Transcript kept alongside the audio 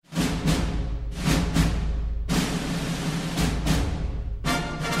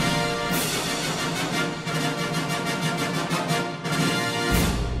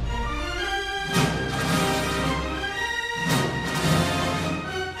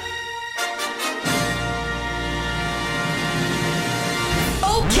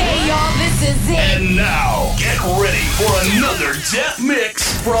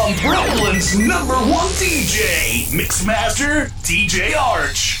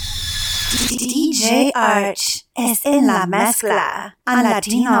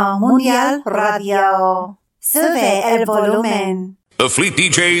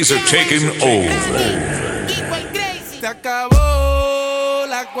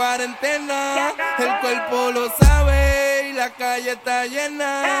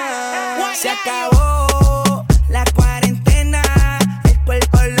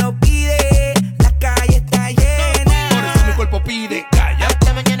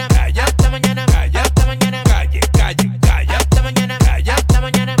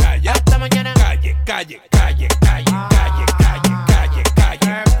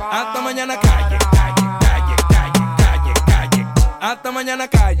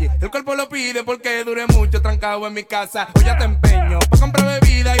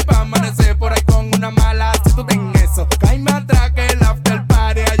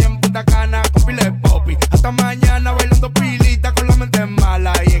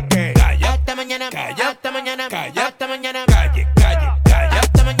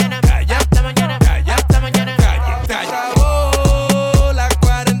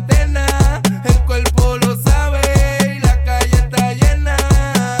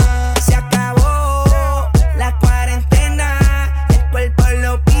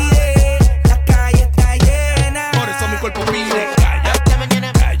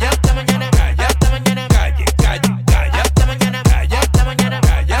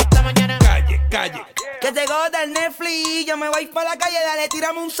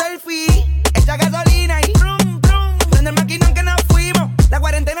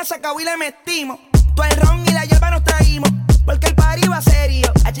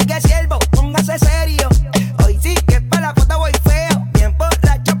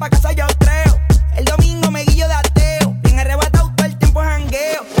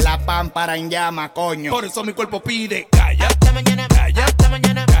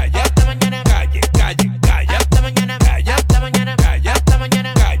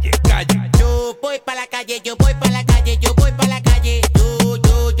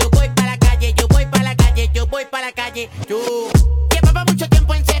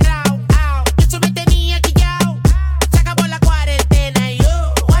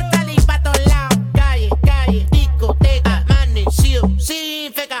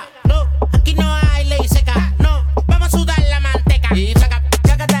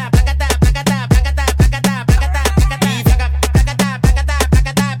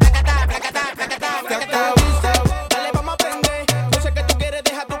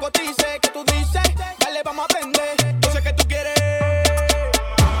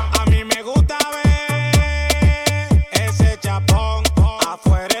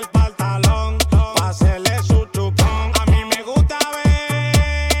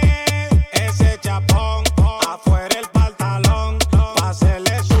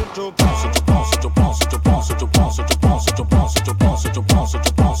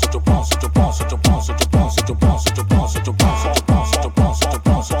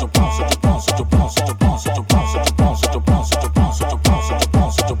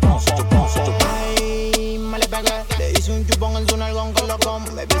Ay, me le pegué. Le hice un chupón en su nalgón con locón.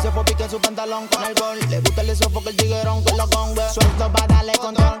 Baby se fue pique su pantalón con el gol. Le gusta el sofoque el tiguerón con locón. Suelto pa' darle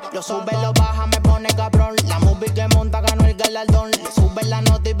control. Lo sube, lo baja, me pone cabrón. La movie que monta ganó el galardón. Le sube la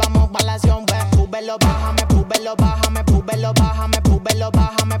nota y vamos pa' la acción. Sube, lo baja, me sube, lo baja, me sube, lo baja, me sube, lo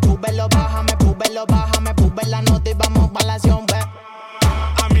baja, me sube, lo baja, me sube, lo baja, me sube la nota y vamos pa' la acción.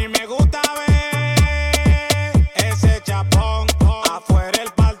 A mí me gusta ver ese chapón afuera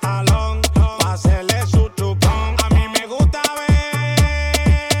el pantalón pa' hacerle su chupón. A mí me gusta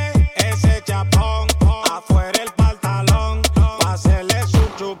ver ese chapón afuera el pantalón pa' hacerle su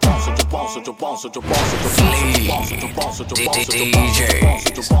chupón.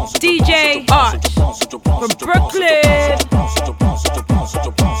 DJ Arch from Brooklyn.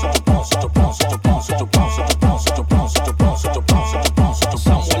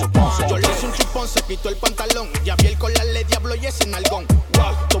 Yo le hice un chupón, se quitó el pantalón. Ya vi el colar, le diablo y ese nalgón.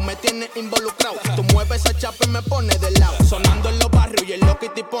 Wow, tú me tienes involucrado. Tú mueves esa chapa y me pones de lado. Sonando en los barrios y el lo que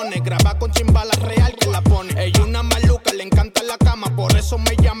te pone. Graba con chimbala real que la pone. Ella una maluca, le encanta la cama. Por eso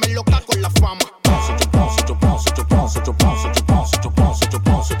me llama loca con la fama.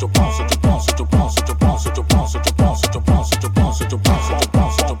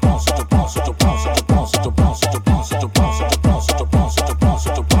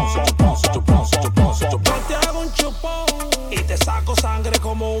 Yo te hago un chupón y te saco sangre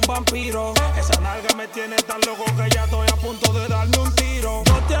como un vampiro. Esa nalga me tiene tan loco que ya estoy a punto de darme un tiro.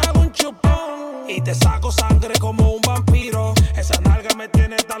 Yo te hago un chupón y te saco sangre como un vampiro. Esa nalga me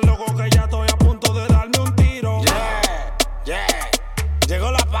tiene tan loco que ya estoy a punto de darme un tiro. Yeah. Llegó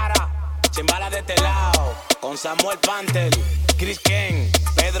la para, chimbala de este lado. Con Samuel Pantel, Chris Ken,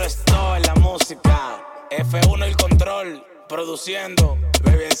 Pedro Stoll en la música. F1 el control, produciendo.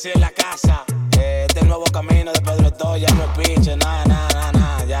 Baby en sí en la casa. Este nuevo camino de Pedro Stoll ya no es pinche, nada.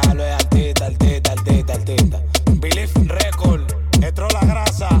 Ya lo es artista. Belief Record, entró la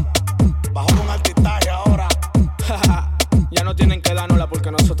grasa. Bajó con artistaje ahora. Ya no tienen que dárnosla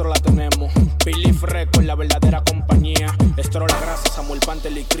porque nosotros la tenemos. Belief Record, la verdadera compañía. Estró la grasa, Samuel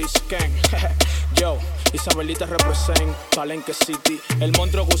Pantel y Chris Ken. Yo, Isabelita represent, Palenque City. El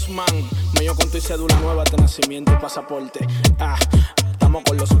Monstruo Guzmán, medio con tu cédula nueva de nacimiento y pasaporte. Estamos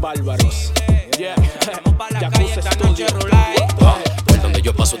con los bárbaros. Yeah, Yakuza Studio. Por donde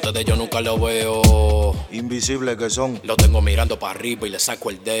yo paso ustedes yo nunca lo veo. Invisible que son. Lo tengo mirando para arriba y le saco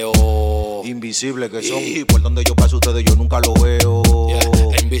el dedo. Invisible que son. Y por donde yo paso ustedes yo nunca lo veo.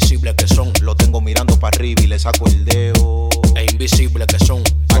 Yeah. Invisible que son. Lo tengo mirando para arriba y le saco el dedo. Invisible que son.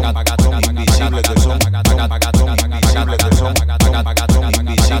 Invisible que son. Invisible que son.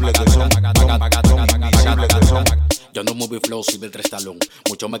 Invisible que son. Invisible que son. Yo no movie flow, soy del 3 talón.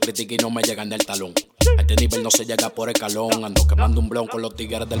 Muchos me critican y no me llegan del talón. A este nivel no se llega por escalón. Ando quemando un blon con los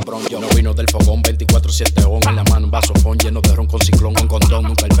tigres del Bronx. Yo no vino del fogón, 24/7 on. En la mano un vasofón lleno de ron con ciclón. Un condón,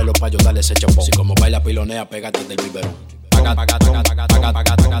 nunca el pelo pa' yo darle ese chapón. Si como baila pilonea, pégate del biberón.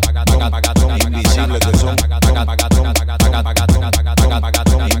 Invisible que son.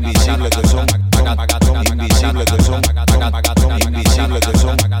 Invisible que son. Invisible que son. Invisible que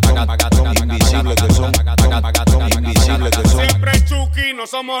son. Invisible que son. Invisible que son. Siempre Chucky, no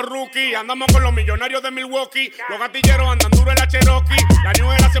somos rookie. Andamos con los millonarios de Milwaukee. Los gatilleros andan duro en la Cherokee. La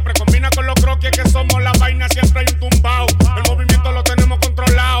New Era siempre combina con los croquis. Que somos la vaina, siempre hay un tumbao. El movimiento lo tenemos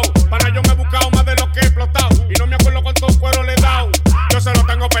controlado. Para yo me he buscado más de lo que he explotado. Y no me acuerdo cuántos cueros le he dado. Yo se lo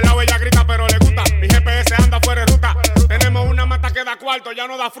tengo pelado, ella grita pero le gusta. Mi GPS anda fuera de ruta. Tenemos una mata que da cuarto, ya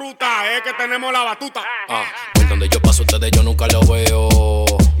no da fruta. Es que tenemos la batuta. Por donde yo paso ustedes yo nunca lo veo.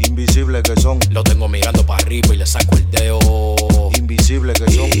 Invisible que son. Lo tengo mirando para arriba y le saco el dedo. Invisible que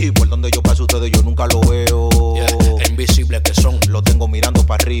son. Y por donde yo paso ustedes yo nunca lo veo. Yeah. Invisible que son. Lo tengo mirando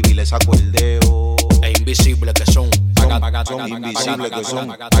para arriba y le saco el dedo. Invisible que son. Son invisible que son.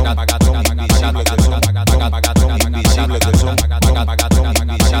 Invisible que son. Invisible que son.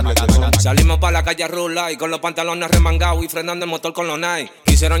 Invisible que son. Salimos pa' la calle a rular y con los pantalones remangados y frenando el motor con los Nike.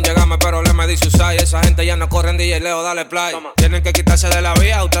 Quisieron llegarme pero le me di su size. Esa gente ya no corren, DJ Leo, dale play. Tienen que quitarse de la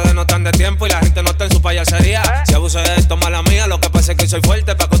vía, ustedes no están de tiempo y la gente no está en su payasería. Si abuso de esto, mala mía, lo que pasa es que soy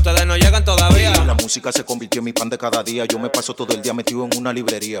fuerte pa' que ustedes no lleguen todavía. La música se convirtió en mi pan de cada día. Yo me paso todo el día metido en una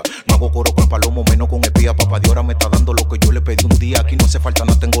librería. No hago coro con palomo, menos con espía. Papá Dios ahora me está dando lo que yo le pedí un día. Aquí no hace falta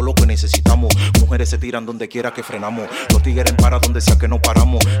nada, tengo lo que necesitamos. Mujeres se tiran donde quiera que frenamos. Los tigres en para donde sea que no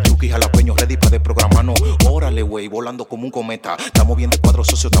paramos. Chucky jalapeño ready para desprogramarnos. Órale, güey, volando como un cometa. Estamos bien de cuadro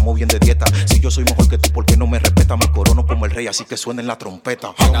socio, estamos bien de dieta. Si yo soy mejor que tú, ¿por qué no me respetas? Me corono como el rey, así que suenen la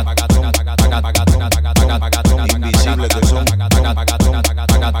trompeta. Invisible que son.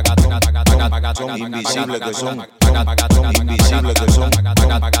 Son invisible que son. Invisible que son.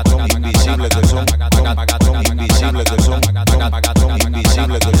 Invisible que son. Invisible que son.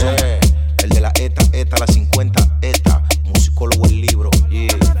 Invisible que son. El de la ETA, la 50, ETA. Musicólogo el libro, yeah.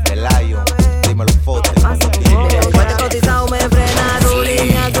 The Lion, dímelo foto. Delincuente cotizado me frena, Ruli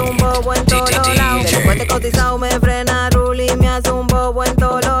me hace un bobo en todos lados. Delincuente cotizado me frena, Ruli me hace un bobo en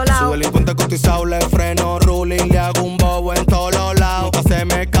todos lados. Su delincuente cotizado le freno, Ruli le hago un bobo en todos lados. Nunca se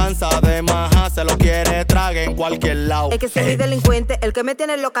me cansa de maja, se lo quiere trague en cualquier lado. Es que soy delincuente, el que me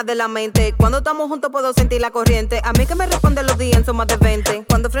tiene loca de la mente. Cuando estamos juntos puedo sentir la corriente. A mí que me responden los días son más de 20.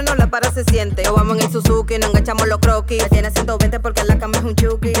 Cuando freno la para se siente. Nos vamos en el Suzuki, nos enganchamos los croquis. Tiene 120 porque la cama es un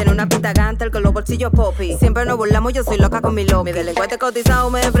chuki. Tiene una pinta ganta, con los bolsillos poppy. Siempre nos burlamos, yo soy loca con mi loco. Mi delincuente cotizado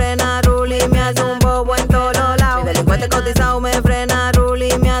me frena, Ruli me hace un bobo en todos lados. Mi delincuente cotizado me frena, Ruli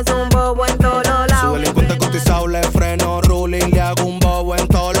me hace un bobo en todos lados. Su delincuente cotizado le freno, Ruli le hago un bobo en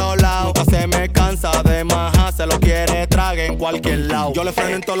todos lados. Nunca se me cansa de maja, se lo quiere trague en cualquier lado. Yo le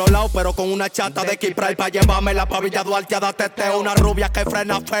freno en todos lados, pero con una chata de Kipray pa' llevármela pa' Villa Duarte a dar teteo. Una rubia que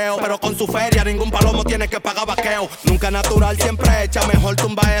frena feo, pero con su feria ningún palomo tiene que pagar vaqueo. Nunca natural, siempre hecha, mejor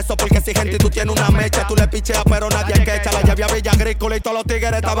tumba eso, porque si gente tú tienes una mecha, tú le picheas pero nadie es que echa. La llave a Villa Agrícola y todos los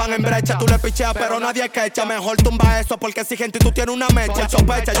tigres estaban en brecha. Tú le picheas pero nadie es que echa, mejor tumba eso, porque si gente tú tienes una mecha.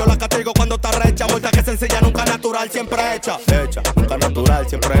 Sospecha, yo la castigo cuando está recha. Vuelta que sencilla, nunca natural, siempre hecha. Hecha, nunca natural,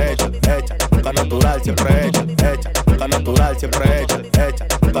 siempre hecha. Hecha, nunca natural, siempre hecha. Hecha, nunca natural, siempre hecha.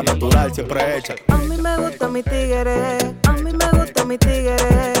 natural, siempre hecha. A mí me gusta mi tigre, a mí me gusta mi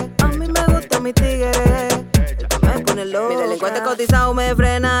tigre, a mí me gusta mi tigre. Me pone loca. Mi delincuente cotizado me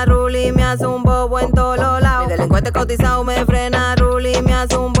frena, Ruli me hace un bobo en todos los lados. Mi delincuente cotizado me frena, Ruli me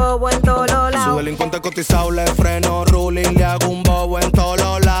hace un bobo en todos los lados. Su delincuente cotizado le freno, Ruli le hago un bobo en todos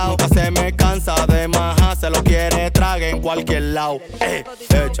los lados. Nunca se me cansa de maja, se lo quiere trague en cualquier lado.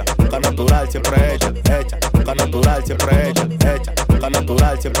 Hecha, nunca natural, siempre hecha. Nunca natural, siempre hecha. Nunca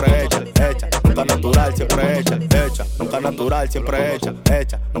natural, siempre hecha. Nunca natural, siempre hecha. Nunca natural, siempre hecha.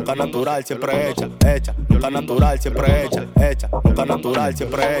 Nunca natural, siempre hecha. Nunca natural, siempre hecha. Nunca natural,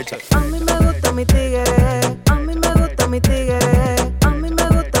 siempre hecha. A mí me gusta mi tigre, a mí me gusta mi tigre, a mí me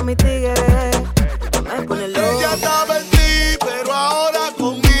gusta mi tigre. Me pone loca. Ella estaba en ti, pero ahora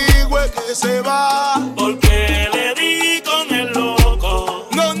conmigo es que se va. Porque le di con el loco.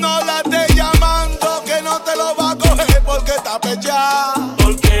 No la estés llamando, que no te lo va a coger porque está pechada.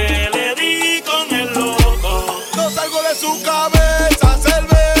 Porque le di con el loco. No salgo de su cabeza,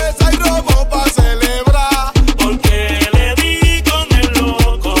 cerveza y romo pa' celebrar. Porque le di con el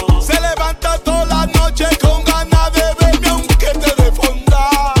loco. Se levanta toda la noche con ganas de verme aunque te dé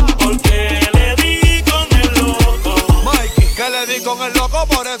fonda. Porque le di con el loco. Mikey, que le di con el loco,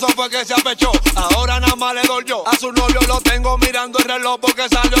 por eso fue que se apechó. Ahora nada más le dolió. A su novio lo tengo mirando el reloj porque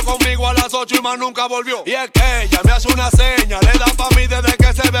salió conmigo a las 8 y más nunca volvió. Y es que ella me hace una seña, le da pa' mí desde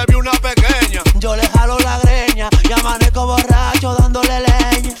que se bebió una pequeña. Yo le jalo la greña y amanezco borracho dándole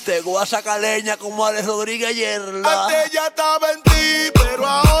leña. Te voy a sacar leña como Alex Rodríguez Yerla. Antes ya estaba en ti, pero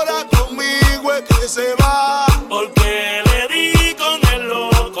ahora conmigo es que se va. Porque le di con el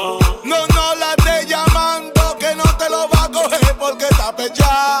loco. No la estés llamando, que no te lo va a coger porque está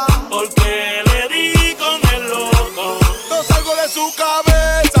pechada. Porque le di con el loco. No salgo de su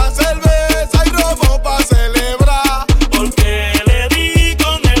cabeza, cerveza y romo pa' celebrar. Porque le di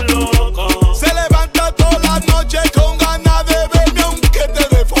con el loco. Se levanta toda la noche con ganas de verme aunque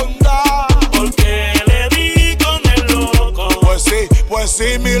te dé fonda. Porque le di con el loco. Pues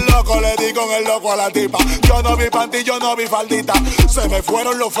sí, mi loco, le di con el loco a la tipa. Yo no vi panty, yo no vi faldita. Se me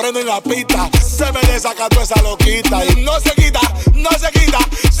fueron los frenos y la pista. Se me desacató esa loquita y no se quita, no se quita.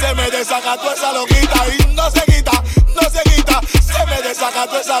 Se me desacató esa loquita y no se quita, no se quita. Se me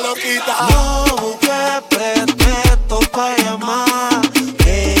desacató esa loquita. No busqué pretexto pa' llamar,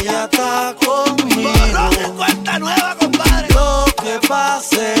 que ella está conmigo. Cuenta nueva, compadre. Lo que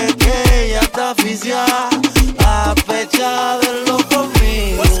pasa es que ella está aficiada, a pecha de lo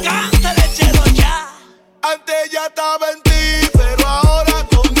conmigo. Pues cántale, chelo, ya. Antes ya estaba en ti, pero ahora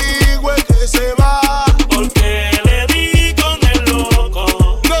conmigo es que se va. Porque le di con el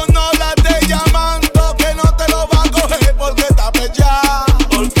loco. No la estés llamando, que no te lo va a coger porque está pechada.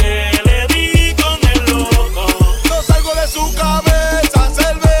 Porque le di con el loco. No salgo de su cabeza,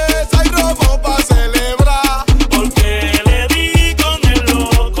 cerveza y romo pa' celebrar. Porque le di con el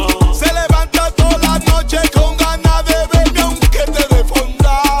loco. Se levanta toda la noche con ganas de verme aunque te dé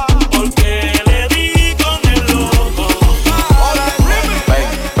fonda. Porque le di con el loco.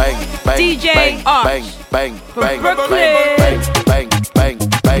 DJ Arch from Brooklyn.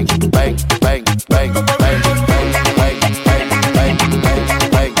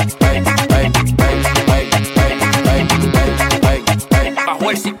 Bajo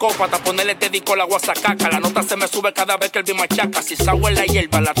el psicópata, ponerle te dico la guasacaca. La nota se me sube cada vez que el beat machaca. Si sago en la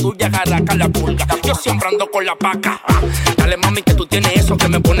hierba, la tuya jaraca la pulga. Yo siempre ando con la paca. Dale mami que tú tienes eso, que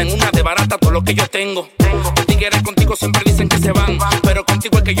me ponen una de barata todo lo que yo tengo. Los tigres contigo siempre dicen que se van, pero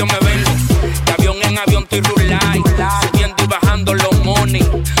contigo es que yo me vengo. De avión en avión estoy rulay, subiendo y bajando los money.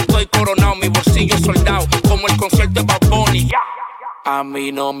 Estoy coronado, mi bolsillo soldado, como el concierto de Bad Bunny. A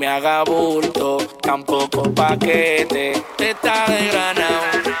mí no me haga bulto, tampoco paquete. Te está desgranado,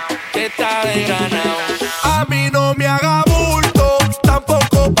 te está desgranado. A mí no me haga bulto,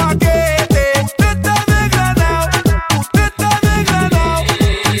 tampoco paquete. Usted está desgranado, usted está desgranado.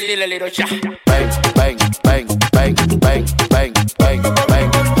 Dile, Liro, ya. Bang, bang, bang, bang, bang, bang, bang, bang,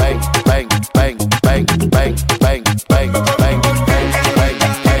 bang, bang, bang, bang, bang, bang, bang.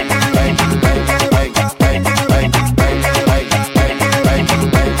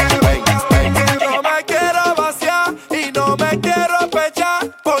 Yo me quiero vaciar y no me quiero pechar,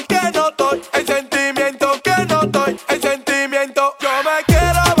 porque no estoy en sentimiento, que no estoy en sentimiento. Yo me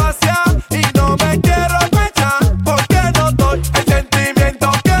quiero vaciar y no me quiero pechar, porque no estoy en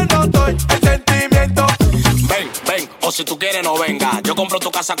sentimiento, que no estoy en sentimiento. Ven, o si tú quieres no venga. Yo compro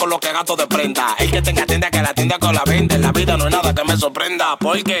tu casa con lo que gasto de prenda. El que tenga tienda que la tienda con la vende. La vida no es nada que me sorprenda,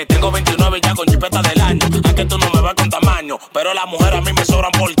 porque tengo 29 ya con chipeta del año. Aunque tú no me vas con tamaño, pero las mujeres a mí me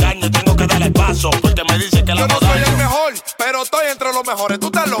sobran por caño. Tengo que darle paso, porque me dicen que la Yo no soy el mejor, pero estoy entre los mejores. Tú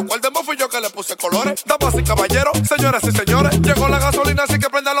estás loco, el Dembow fui yo que le puse colores. Damas y caballeros, señoras y señores, llegó la gasolina, así que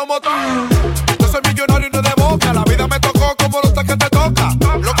prendan los motores. Yo soy millonario y no de boca, la vida me tocó como los que te toca.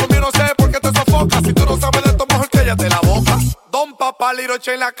 Lo comí no sé por qué te sofoca, si tú no sabes de esto mejor que ella te la boca. Don Papá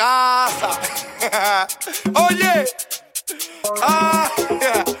Liroche en la casa. Oye,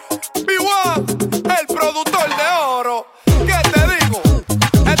 B1, el productor de oro. ¿Qué te digo?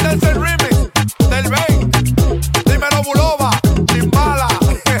 Este es el remix del Bane. Dímelo Bulova, Timbala.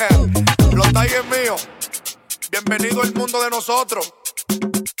 Los Tigers míos. Bienvenido al mundo de nosotros.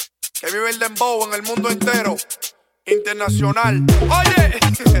 Que vive el Dembow en el mundo entero. Internacional. Oye,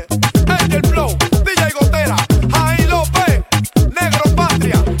 Angel Flow, DJ Gotera, Jaime López, Negro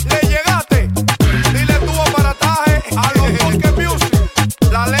Patria, le llegaste. Dile tu aparataje a los Porque Music,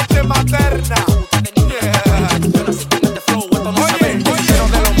 la leche materna. Oye, pero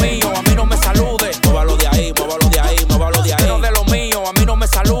de lo mío, a mí no me salude. Muévalo de ahí, muévalo de ahí, muévalo de ahí. Pero de lo mío, a mí no me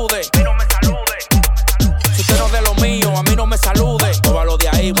salude. Si usted no de lo mío, a mí no me salude. Muévalo de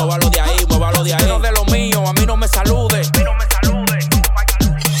ahí, muévalo de ahí, muévalo de ahí. Pero de lo mío, a mí no me salude.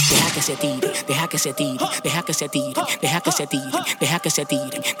 Deja que se tire, deja que se tire, deja que se tire, deja que se tire, deja que se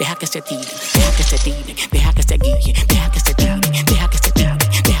tire, deja que se tire, deja que se tire, deja que se guille, deja que se tire, deja que se tire,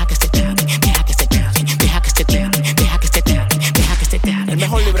 deja que se tire, deja que se tire, deja que se tire, deja que se tire, deja que se tire. El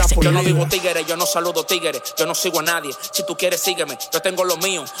mejor libra por yo no vivo tigres, yo no saludo tigres, yo no sigo a nadie. Si tú quieres sígueme, yo tengo lo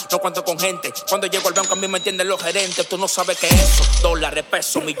mío, no cuento con gente. Cuando llego al banco a mí me entienden los gerentes. Tú no sabes qué es eso, dólares,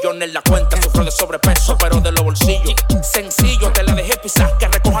 pesos, millones en la cuenta. Sufro de sobrepeso, pero de los bolsillos. Sencillo, te la dejé pisar, que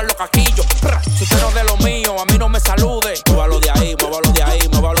recojan los caquillos. Si usted no de lo mío, a mí no me salude. Muévalo de ahí, muévalo de ahí,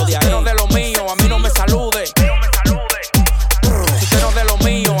 muévalo de ahí. Si usted no de lo mío, a mí no me salude. Si usted no de lo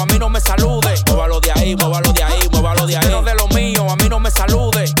mío, a mí no me salude. Muévalo de ahí, muévalo de ahí, muévalo de ahí. Si usted no de lo mío, a mí no me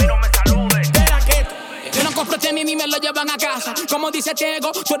salude. Yo no compro tenis ni me lo llevan a casa. Como dice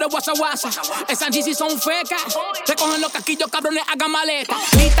Diego, tú eres guasa guasa. Esas GC son fecas. Recogen los caquillos, cabrones, hagan maleta.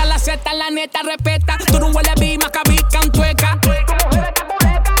 Lista la seta, la neta, respeta. Tú no hueles bima, cabica, tueca.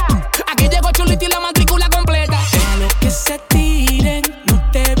 Aquí llegó Chulito y la matrícula completa. A los que se tiren,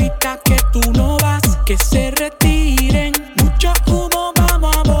 no te evita que tú no vas. Que se retiren, mucho humo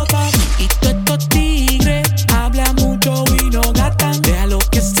vamos a botar. Y todos estos tigres hablan mucho y no gastan. De a los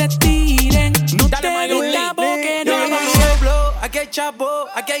que se tiren, no te evita porque no vas. Aquí hay chapo,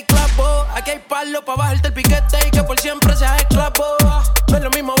 aquí hay clapo, aquí hay palo pa' bajarte el piquete y que por siempre seas esclavo. No es lo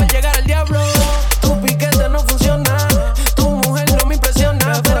mismo ver llegar al diablo. Tu piquete no funciona, tu mujer no me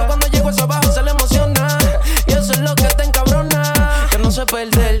impresiona, pero cuando llego a eso abajo se le emociona. Y eso es lo que te encabrona. Que no sé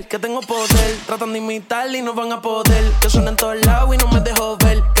perder, que tengo poder. Tratan de imitar y no van a poder. Que suena en todos lados y no me dejo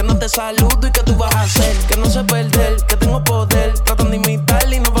ver. Que no te saludo y que tú vas a hacer. Que no sé perder, que tengo poder. Tratan de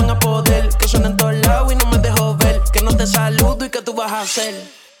imitar y no van a poder. Que suena en todos lados y no me dejo ver. Que no te saludo y que tú vas a hacer.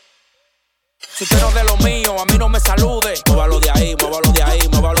 Si usted no de lo mío, a mí no me salude. Muévalo de ahí, muévalo de ahí,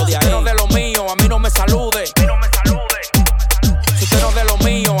 muévalo de ahí. Si usted no de lo mío, a mí no me salude. Si usted no de lo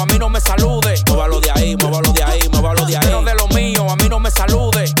mío, a mí no me salude. Muévalo de ahí, muévalo de ahí, muévalo de ahí. Si usted no de lo mío, a mí no me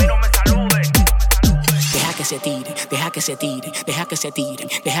salude. Deja que se tire, deja que se tire, deja que se tire,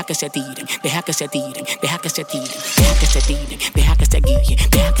 deja que se tire, deja que se tire, deja que se tire, deja que se tire, deja que se guille,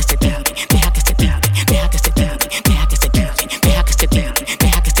 deja que se tire, deja que se tire, deja que se tire, deja que se tire, deja que se tire,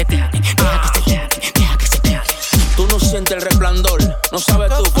 deja que se tire, deja que se tire, deja que se tire. Tú no sientes el resplandor, no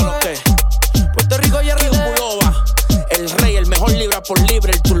sabes tú con lo que. Puerto Rico y arriba Bulova, el rey, el mejor libra por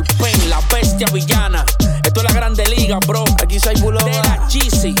libre, el tulpen, la bestia villana. Esto es la grande liga, bro. Aquí soy Bulova. De la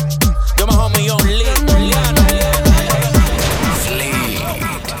GC. Yo me homie on Liano.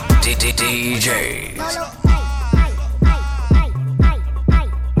 DJ.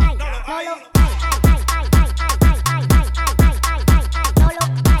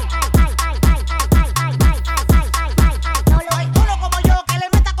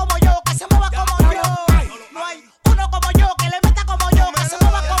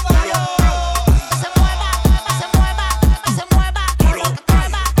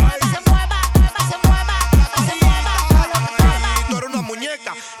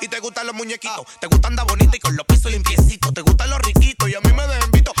 Te gusta andar bonita y con los pisos limpiecitos. Te gustan los riquitos y a mí me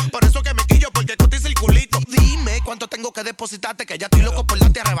desinvito. Por eso que me quillo, porque cote y circulito. Dime cuánto tengo que depositarte, que ya estoy loco por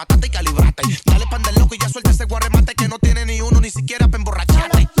darte, arrebatarte y calibrarte. Dale pan del loco y ya suelta ese guarremate que no tiene ni uno, ni siquiera para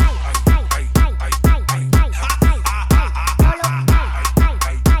emborracharte.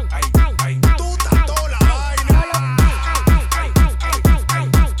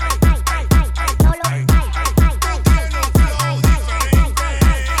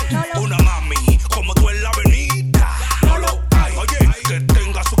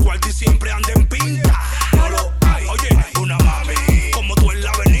 Siempre anda en pinta, no lo hay. Oye, una mami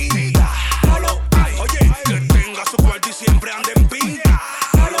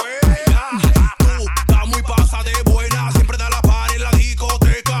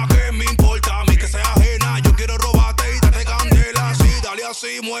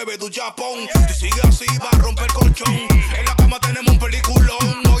así, mueve tu chapón. Si sigue así, va a romper el colchón. En la cama tenemos un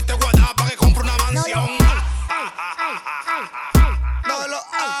peliculón. Hoy te guarda para que compre una mansión. No lo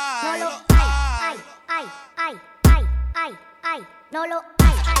hay. No lo hay. No lo hay.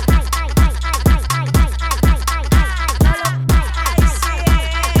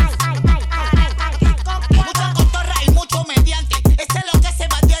 Mucho cotorra y mucho mediante. Este es lo que se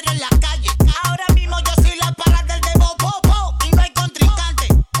va diario en la calle. Ahora mismo yo soy la parada del Dembow, y no hay contrincante.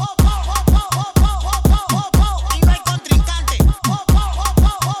 Y no hay contrincante.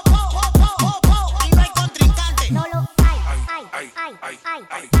 Y no hay contrincante. No lo hay.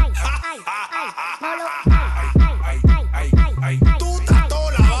 No lo hay. Tú estás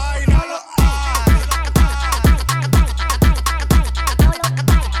toda la vaina. No lo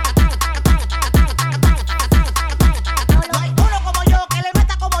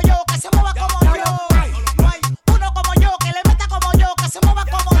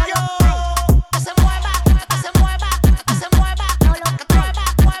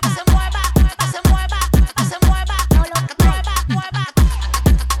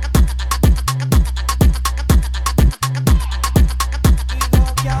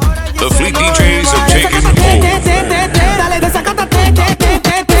The Fleet DJs are taking over. Dale, desacátate.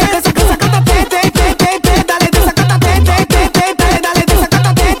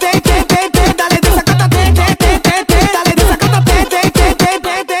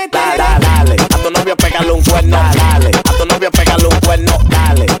 Dale, a tu novio pégale un cuerno. Dale, a tu novio pégale un cuerno.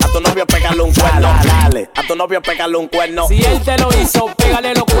 Dale, a tu novio pégale un cuerno. Dale, a tu novio pégale un cuerno. Si él te lo hizo,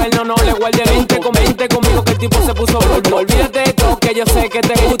 pégale los cuernos, no le guarde mente conmigo que el tipo se puso bruto. Olvídate de todo, que yo sé que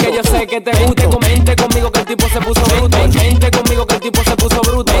te gusta, que yo sé que te gusta. Vente conmigo que el tipo se puso bruto. Vente conmigo que el tipo se puso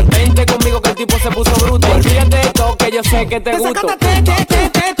bruto. Vente conmigo que el tipo se puso bruto. Olvídate de todo, que yo sé que te gusta.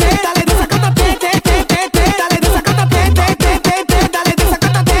 Dale, desacátate.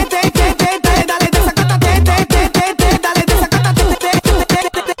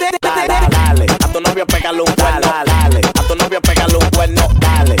 Dale, a tu novio pégale un cuerno. Dale, a tu novio pégale un cuerno.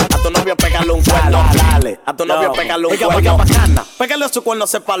 Dale, a tu novio pégale un cuerno. Dale, a tu novio pégale un cuerno. Oiga, bacana, pégale a su cuerno,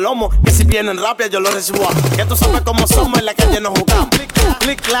 se palomo. Que si vienen rápido yo lo recibo. Que tú sabes cómo somos, en la calle nos jugamos.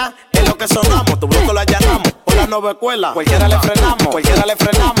 Clic, clac, es lo que sonamos. Tu bloco lo allanamos. Por la nueva escuela, cualquiera le frenamos. Cualquiera le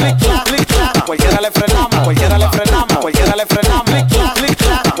frenamos. Clic, clac, cualquiera le frenamos. Cualquiera le frenamos. Cualquiera le frenamos. Clic,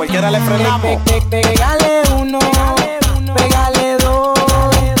 clac, cualquiera le frenamos. Pégale uno, pégale dos,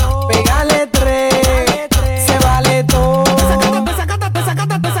 pégale tres, se vale todo.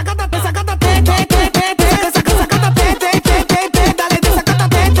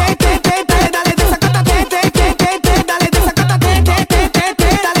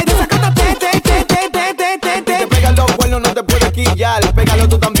 Pégalo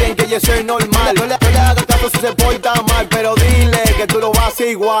tú también, que eso es normal. No le hagas caso si se porta mal, pero dile que tú lo vas a hacer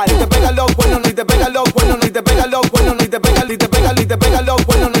igual. Y te pegan los cuernos, ni te pegan los cuernos, ni te pegan los cuernos, ni te pegan, ni te pegan, ni te pegan los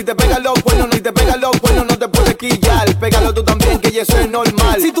cuernos, ni te pegan los cuernos, ni te pegan los cuernos, no te puedes quillar. Pégalo tú también, que eso es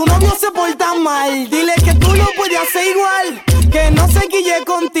normal. Si tu novio se porta mal, dile que tú lo puedes hacer igual. Que no se guille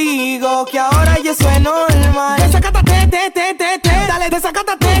contigo, que ahora ya eso es normal. Desacátate, dale,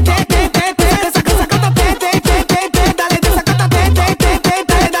 desacátate,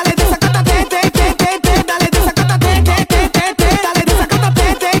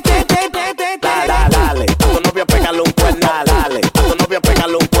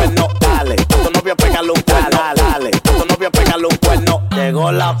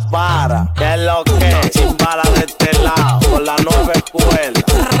 llegó la para, que es lo que chimbala de este lado, por la nueva escuela.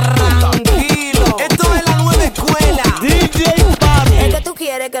 Tranquilo, esto es la nueva escuela. DJ Papi. Es que tú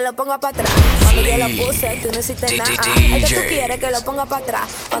quieres que lo ponga para atrás. Cuando yo lo puse, tú no hiciste nada. Es que tú quieres que lo ponga para atrás.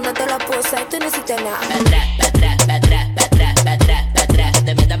 Cuando te lo puse, tú no hiciste nada. Pa' atrás,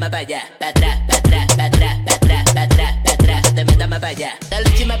 te metas más para allá. Pa' atrás, te metas más para allá.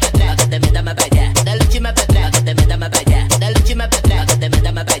 Dale chima para atrás, que te metas más para allá. Dale chima para atrás, que te metas más para allá. Dale chima para atrás, que te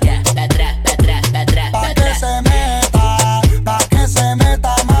metas más para allá. Pa' atrás, pa' que se meta, pa' que se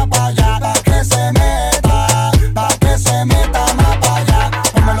meta más para allá. Pa' que se meta, pa' que se meta más para allá.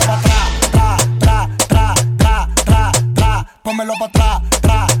 Pónmelo pa' atrás, pónmelo pa' atrás,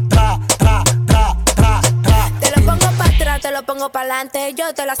 Te lo pongo pa' atrás, te lo pongo pa' adelante.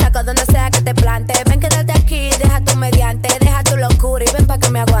 Yo te la saco donde sea que te plante. Ven, quédate aquí, deja tu mediante. Deja tu locura y ven pa' que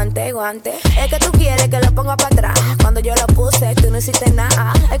me aguante. Es que tú quieres que lo ponga pa' atrás. Cuando yo lo puse, tú no hiciste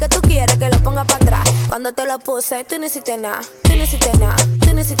nada. Es que tú quieres que lo ponga pa' atrás. Cuando te lo puse, tú no hiciste nada. Tú no hiciste nada,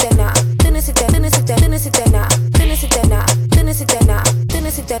 tú no hiciste nada. Tú no hiciste nada, tú no hiciste nada. Tú no hiciste nada, tú no hiciste nada. Tú no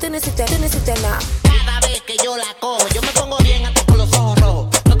hiciste nada. Cada vez que yo la cojo, yo me pongo bien hasta con los ojos rojos.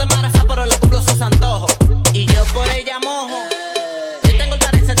 No te embarazas, pero le cumplo sus antojos. Y yo por ella mojo. Yo tengo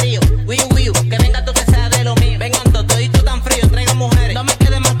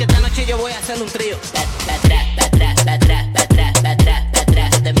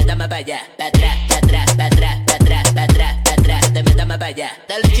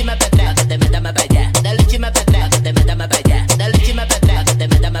dale chima para atrás, que te meta más para allá. Dale chima para atrás, que te meta más para allá. Dale chima para atrás, que te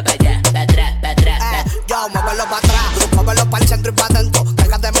meta más para allá. Para atrás, para atrás. Yo, muévelo para atrás, muévelo para el centro y para adentro.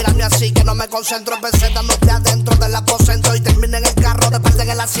 Déjate mirarme así que no me concentro. Empecé dándote adentro del aposento y terminé en el carro de parte en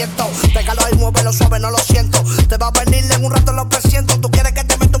el asiento. Déjalo ahí, muévelo suave, no lo siento. Te va a venir en un rato, lo presiento. Tú quieres que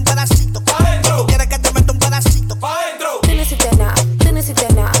te meta un pedacito. Tú quieres que te meta un pedacito. Tú necesitas nada, tú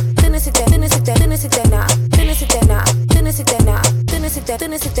necesitas nada, tú necesitas nada, tú necesitas nada, tú necesitas nada, tú necesitas nada,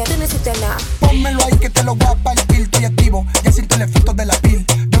 tú necesitas nada. Pónmelo ahí que te lo voy a partir. Estoy activo, ya siento el efecto de la pil.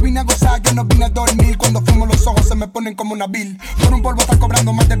 Yo vine a gozar, yo no vine a dormir. Cuando fumo los ojos se me ponen como una bill. Por un polvo está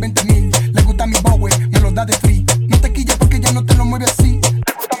cobrando más de 20,000. Le gusta mi Bowie, me lo da de free. No te quilles porque ya no te lo mueve así.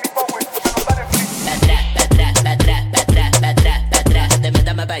 Le gusta mi Bowie, me lo da de free. Pa' atrás, pa' atrás, pa' atrás, pa' atrás, pa' atrás, pa' atrás, que te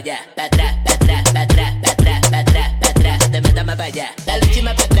meta más para allá. Pa' atrás, pa' atrás, pa' atrás, pa' atrás, pa' atrás, pa' atrás, que te meta más para allá. Dale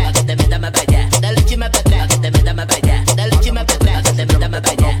chima para atrás, que te meta más para allá. Dale chima para atrás, que te meta más para allá. Dale chima para atrás, que te meta más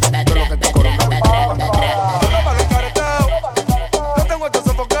para allá. Pa' atrás, pa' atrás, pa' atrás, pa' atrás. Lo tengo hasta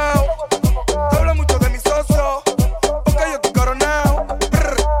sofocado. Te habla mucho de mi socio, porque yo estoy coronado.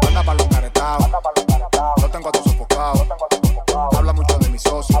 Anda pa' los caretados. Lo tengo hasta sofocado. Te habla mucho de mi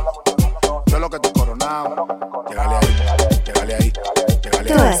socio, yo lo que estoy coronado. Llegale ahí, llegale ahí,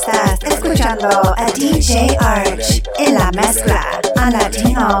 llegale ahí. Tú estás escuchando a DJ Arch en la mezcla a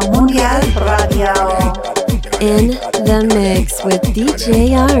Latino Mundial Radio. In the mix with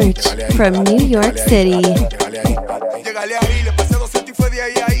DJ Arch from New York City. Llegale ahí, le pasé 200 y fue de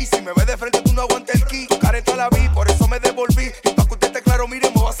ahí a ahí. Si me ves de frente tú no aguantas el ki. Tu careta la vi, por eso me devolví. Y pa' que usted esté claro, mire,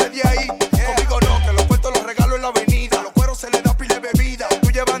 me voy a hacer de ahí. Conmigo no, que los puestos los regalo en la avenida. A los cueros se le da pila de bebida. Tú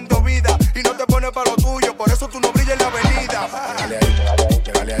llevando vida y no te pones para lo tuyo. Por eso tú no brillas en la avenida. Llegale ahí,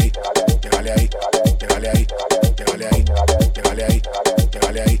 llegale ahí, llegale ahí, llegale ahí, llegale ahí, llegale ahí,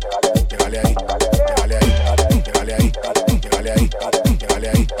 llegale ahí, llegale ahí, llegale ahí, llegale ahí, llegale ahí, llegale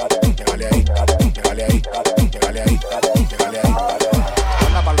ahí, llegale ahí, llegale ahí, llegale ahí, llegale ahí.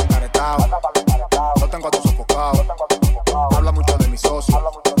 Anda pa' los caretados, lo tengo a tu sofocado. Habla mucho de mi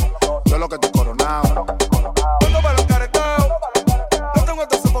socio, yo lo que estoy coronado. Anda pa' los caretados, lo tengo a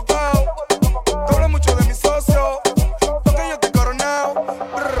tu sofocado. Habla mucho de mi socio, porque yo estoy coronado.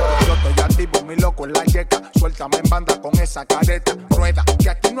 Yo estoy activo, mi loco en la yeca. Suéltame en banda con esa careta. Rueda, que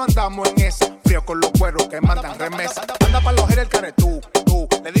aquí no andamos en esa. Frío con los cueros que mandan remesa. Anda pa' los el care tú.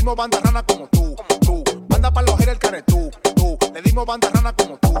 Le dimos banda rana como tú. Anda pa' los el care tú. Le dimos banda rana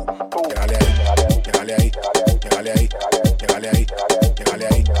como tú. Llegale ahí, llegale ahí, llegale ahí, llegale ahí, llegale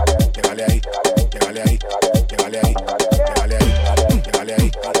ahí, llegale ahí, llegale ahí, llegale ahí, llegale ahí, llegale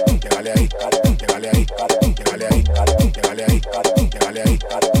ahí, llegale ahí, llegale ahí, llegale ahí, llegale ahí, llegale ahí,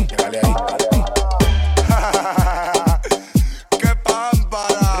 llegale ahí. ¡Qué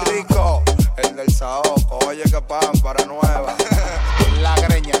pámpara! Rico, el del Saoco, oye qué pámpara nueva. La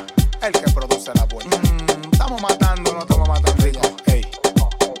greña, el que produce la buena. Estamos matando, no estamos matando. Rico, hey.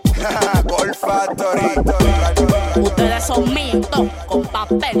 Gold Factory. Ustedes son míos, con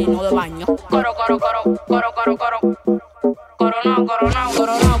papel y no de baño. Coro, coro, coro, coro, coro, coro. Coronao, coronao,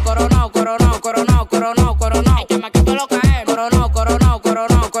 coronao, coronao, coronao, coronao, coronao, coronao. Ay, que me quito lo que es. Coronao, coronao,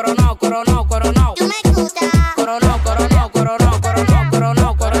 coronao, coronao, coronao, coronao. Tú me gusta. Coronao, coronao, coronao, coronao,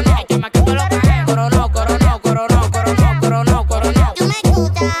 coronao, coronao. Ay, que me quito lo que es. Coronao, coronao, coronao, coronao, coronao, coronao. Tú me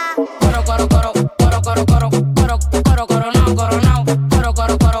gusta. Coro, coro, coro, coro, coro, coro, coro, coro, coronao, coronao. Coro,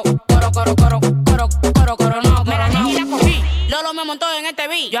 coro, coro, coro, coro, coro, coro, coro, coronao. Mira, ni la cogí. Lolo me montó en este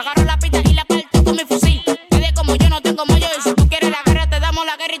beat. Yo agarro la pista y la parto con mi fusil. Pide como yo, no tengo como yo. Y si tú quieres la guerra, te damos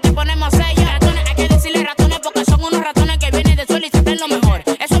la guerra y te ponemos sello. Ratones, hay que decirle ratones porque son unos ratones que vienen del suelo y se están lo mejor.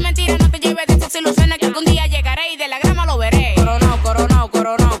 Eso es mentira, no te lleves de esas ilusiones que algún día llegaré y de la grama lo veré. Coronao, coronao,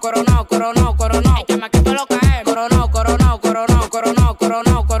 coronao, coronao, coronao, coronao. Ay, que me quito lo que es. Coronao, coronao, coronao, coronao,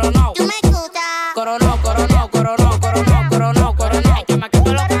 coronao, coronao. Tú me gusta. Coronao, coronao, coronao, coronao, coronao, coronao. Ay, que me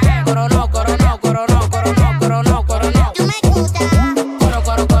quito lo que es. Coronao, coronao, coronao, coronao, coronao, coronao. Tú me gusta. Coro,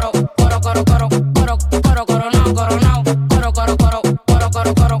 coro, coro, coro, coro, coro, coro, coro, coronao, coronao. Coro, coro, coro, coro,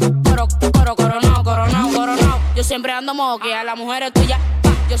 coro, coro, coro, coro, coronao, coronao, coronao. Yo siempre ando moque, a la mujer es tuya.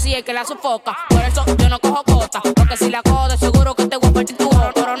 Yo sí el que la sofoca, por eso yo no cojo cota. Porque si la cojo de seguro que te voy a partir tu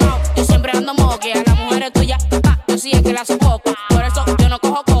ojo. Coronao, yo siempre ando moque, a la mujer es tuya. Yo sí el que la sofoca, por eso yo no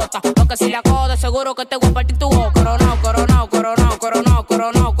cojo cota. Porque si la cojo de seguro que te voy a partir tu ojo. Coronao, coronao, coronao, coronao,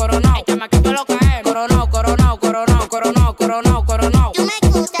 coronao, coronao. Ay, que me quito lo que es. Coronao, coronao, coronao, coronao, coronao, coronao. Tú me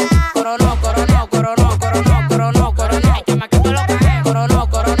gusta. Coronao, coronao, coronao, coronao, coronao, coronao. Ay, que me quito lo que es. Coronao,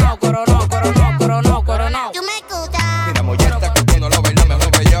 coronao, coronao, coronao, coronao, coronao. Tú me gusta. Mira, molleta, que tú no lo bailas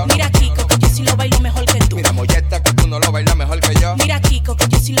mejor que yo. Mira, chico, que yo sí lo bailo mejor que tú. Mira, molleta, que tú no lo bailas mejor que yo. Mira, chico, que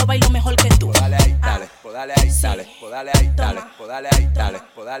yo sí lo bailo mejor que tú. Dale ahí, dale, dale ahí, dale, dale ahí, dale, dale ahí,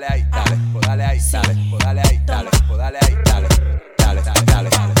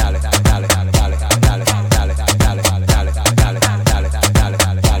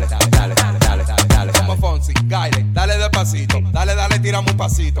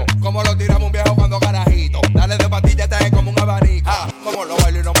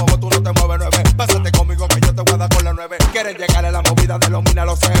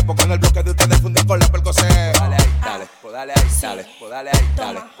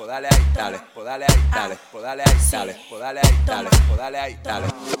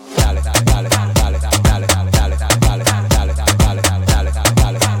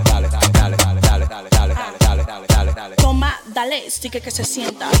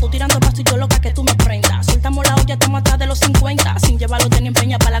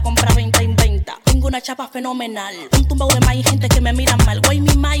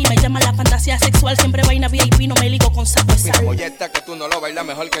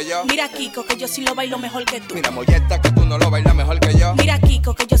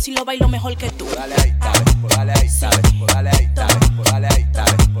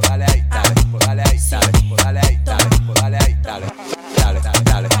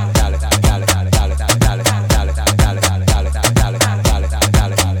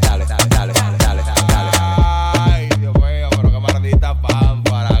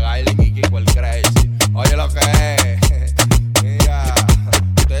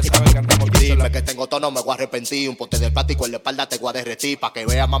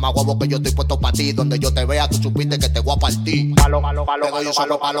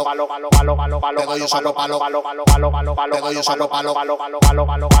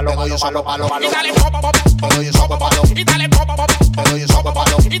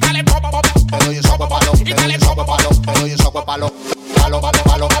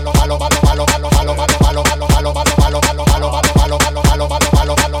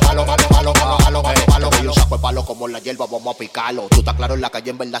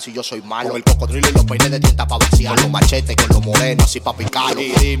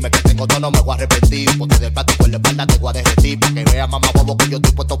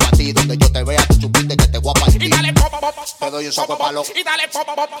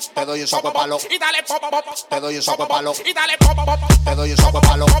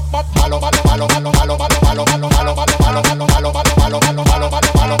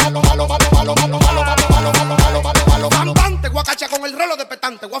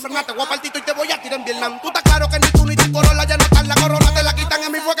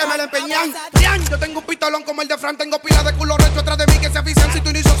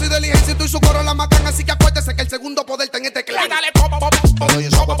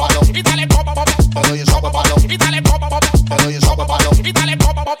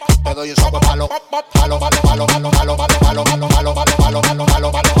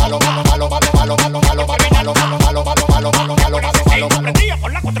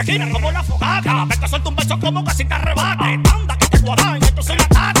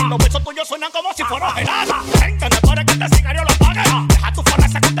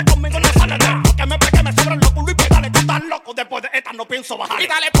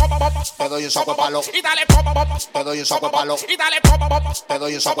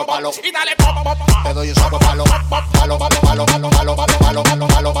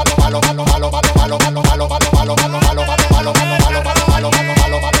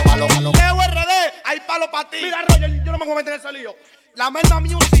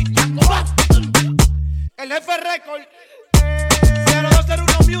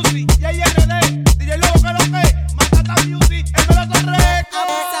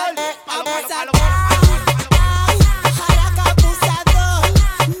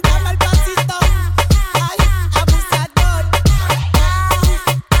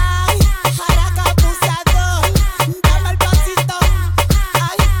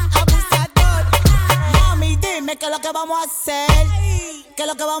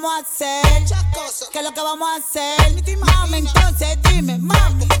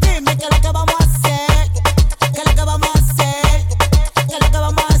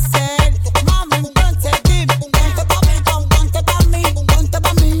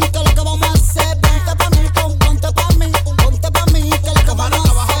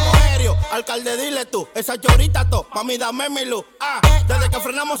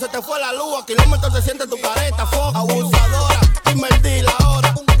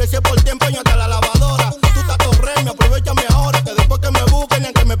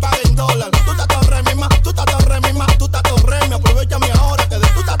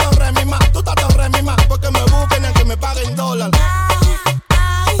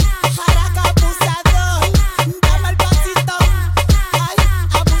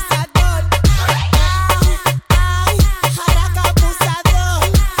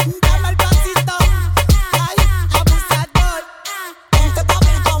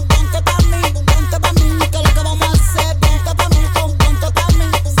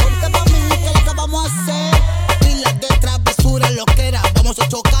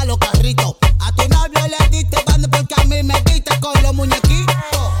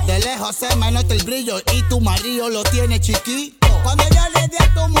 chiquito. Cuando yo le di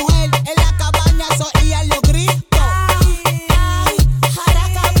a tu mujer en la cabaña, oía los gritos. Ay,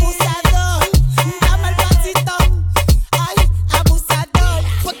 jaraca abusador, dame el pasito. Ay, abusador.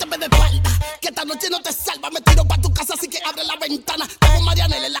 Pónteme de espalda, que esta noche no te salva. Me tiro pa' tu casa, así que abre la ventana. Tengo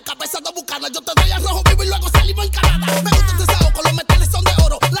Marianela en la cabeza de bucana. Yo te doy al rojo vivo y luego salimos en Canadá. Me gusta el desahogo, los metales son de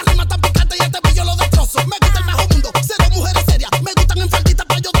oro. Las rimas tan picantes y este pillo lo destrozo. Me gusta el bajo mundo, cero mujeres serias. Me gustan en faldita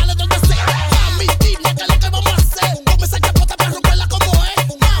pa' yo darle donde sea. Mami, dime que es lo que vamos a hacer. Come esa chapota para romperla como es.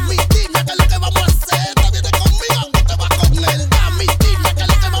 Mami, dime que es lo que vamos a hacer. Te vienes conmigo, no te vas con él. Mami, dime que es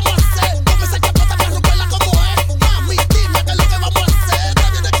lo que vamos a hacer. Come esa chapota para romperla como es. Mami, dime que es lo que vamos a hacer. Te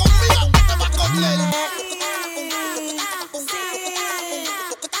vienes conmigo, no te vas con él.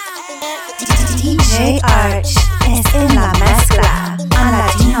 DJ Arch es en la mezcla a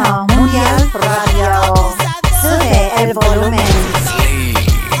Latino Mundial Radio. Sube el volumen.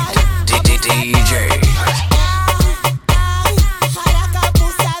 DJ. Jaraca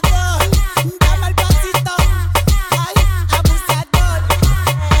abusador, dame el pasito. Ay, abusador.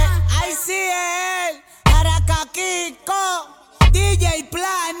 Ay, sí él. Jaraca Kiko, DJ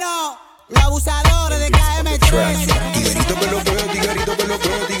Plano, los abusadores de KM3. Tiguerito que lo que, tiguerito que lo que,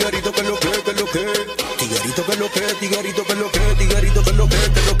 tiguerito que lo que, que lo que. Tiguerito que lo que, tiguerito que lo que, tiguerito que lo que,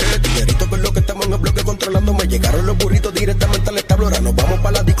 que lo que. Tiguerito que lo que, estamos en el bloque controlando. Me llegaron los burritos directamente al establo. Ahora nos vamos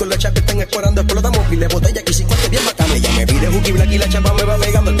para la disco, la chapa están explorando. Explotamos pile botella, aquí 50 bien bacana. Ya me pide Juki Black y la chapa me va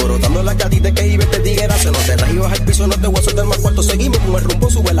pegando. Alborotando la gatita que iba este tiguera. Se nos cerra y baja el piso, no te voy a soltar más cuarto. Seguimos con el rumbo,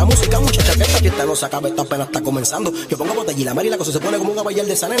 sube la música, muchacha, que esta fiesta no se acaba, esta apenas está comenzando. Yo pongo botella y la mar y la cosa se pone como un caballero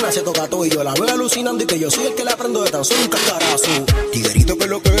de esa nena. Se toca todo y yo la veo alucinando y que yo soy el que la aprendo de tan solo un cascarazo. Tiguerito que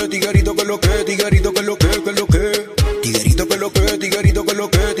lo que, tiguerito que lo que, tiguerito que lo que, que lo que. Tiguerito que lo que, tiguerito que lo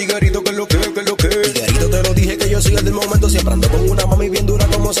que, tiguerito que lo que, que lo que. Tiguerito te lo dije que yo soy el del momento. Siempre ando con una mami bien dura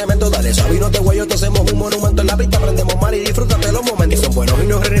como cemento. Dale suave y no te guayo, te hacemos un monumento en la pista. Prendemos mar y disfrútate los momentos. Y son buenos y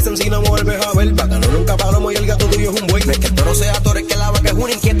nos regresan si no me vuelves a ver. Bacano nunca pagamos y el gato tuyo es un buey. No es que el toro sea toro, es que la vaca es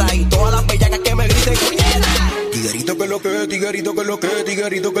una inquieta. Y todas las bellacas que me griten ¡cuñera! Tiguerito que lo que, tiguerito que lo que,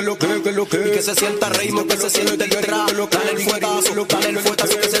 tiguerito que lo que, que lo que. Y que se sienta Raymond, que se siente el verá. Dale el fuetazo, dale el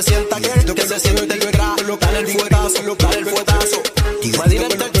fuetazo. Que se sienta que se siente el verá. Dale el fuetazo, dale el fuetazo. Madina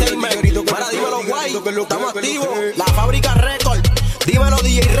Entertainment, para dímelo guay, estamos activos. La fábrica Record, dímelo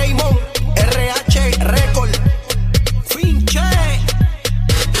DJ Raymond, RH Record. Finche,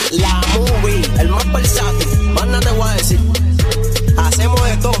 la movie, el más versátil. Más nada te voy a decir, hacemos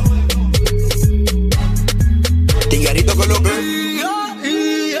de todo. Tiguerito que lo que,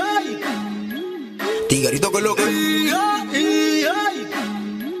 tiguerito que lo que,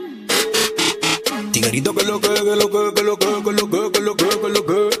 tiguerito que lo que, que lo que, que lo que, que lo que, que lo que, que lo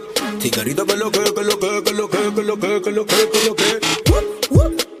que. Tiguerito que lo que, que lo que, que lo que, que lo que, que lo que, que lo que.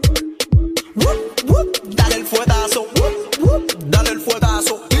 Dale el fuetazo, dale el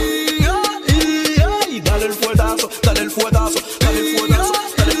fuetazo. Dale el fuetazo, dale el fuetazo, dale el fuetazo,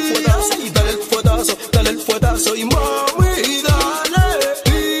 dale el fuetazo, y dale el fuetazo, dale el fuetazo y mami, dale.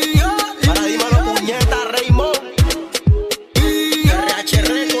 Ahora dímelo puñeta, Raymond. RH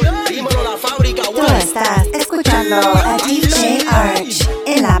Record, dímelo la fábrica. Tú estás escuchando a DJ Arch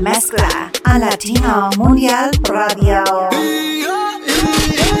en la mezcla a Latino Mundial Radio.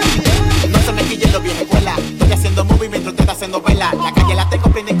 No se me quille los vieja escuela. Estoy haciendo movimiento, usted está haciendo vela. La calle la tengo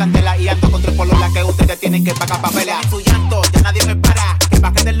prende candela y ando con tres pololas que ustedes tienen que pagar pa' vela. Su llanto, ya nadie me para. Que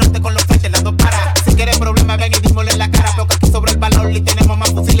bajen del norte con los frentes, las dos para. Si quieren problemas, ven y dímelo en la cara. Porque aquí sobre el valor y tenemos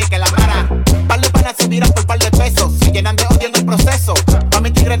más fusiles que la mara. Par de panas se miran por par de pesos. Se llenan de odio en el proceso. Pa'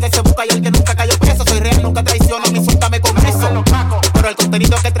 mi tigre de se busca y el que nunca cayó preso. Soy real, nunca traiciono, mi suéltame con eso. Pero el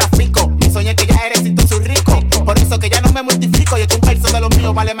contenido que trafico, mi sueño es que ya eres y tú soy rico. Por eso que ya no me multiplico. Y es que un verso de los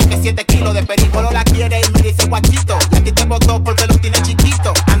míos vale más que 7 kilos de perico. No la quiere y me dice guachito. Y aquí te botó porque lo tiene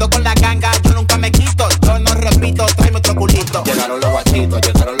chiquito. Ando con la ganga, yo nunca me quito. Yo no repito, tráeme otro culito. Llegaron los guachitos,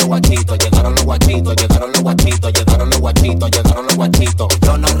 llegaron los guachitos, llegaron los guachitos, llegaron los guachitos, llegaron los guachitos, llegaron los guachitos.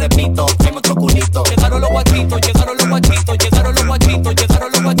 Yo no repito, tráeme otro culito. Llegaron los guachitos, llegaron los guachitos, llegaron los guachitos,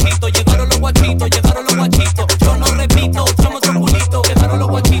 llegaron los guachitos, llegaron los guachitos, llegaron los guachitos. Yo no repito, tráeme otro culito. Llegaron los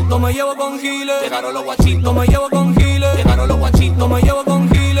guachitos, no me llevo con giles. Llegaron los guachitos, no me llevo con giles. Llegaron los guachitos, no me llevo con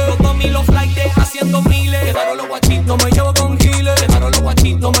giles. Los 2000 los flights haciendo miles. Llegaron los guachitos, no me llevo con giles. Llegaron los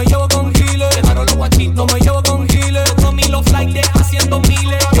guachitos, no me llevo con giles. Llegaron los guachitos, no me llevo con giles. Los 2000 los flights haciendo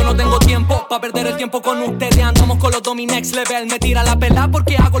miles. Yo no tengo tiempo pa' perder el tiempo con ustedes. Andamos con los domi next level. Me tira la pela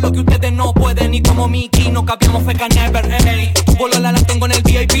porque hago lo que ustedes no pueden. Y como Mickey no cambiamos feca never. Hey. Bolola la tengo en el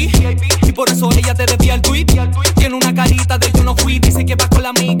VIP. Y por eso ella te desvía el tweet. Tiene una carita de yo no fui. Dice que va con la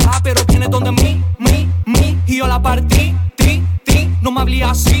amiga, pero viene donde mí. Y yo la partí. No me hablé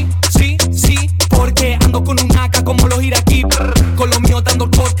así, sí. Porque ando con un AK como los mío dando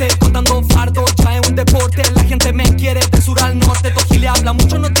el corte, contando fardo, ya es un deporte. La gente me quiere de sur al norte. Toji le habla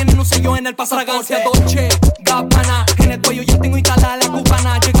mucho, no tienen un sello en el pasaporte. Dolce, Gabbana, en el cuello yo tengo instalada la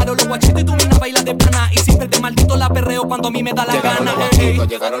cubana. Llegaron los guachitos y tu mina baila de pana. Y siempre de maldito la perreo cuando a mí me da la gana.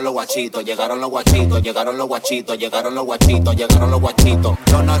 Llegaron los guachitos, llegaron los guachitos, llegaron los guachitos, llegaron los guachitos, llegaron los guachitos.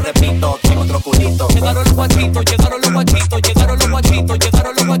 Yo no repito, tengo otro culito. Llegaron los guachitos, llegaron los guachitos, llegaron los guachitos,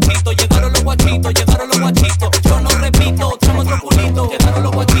 llegaron los guachitos, llegaron los guachitos, llegaron los guachitos. Yo no repito, tengo otro culito. Llegaron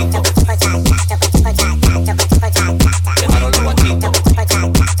los guachitos. Llegaron los guachitos.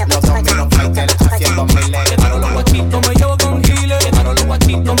 Los dominos fighters haciendo miles. Llegaron los guachitos. No me llevo con giles. Llegaron los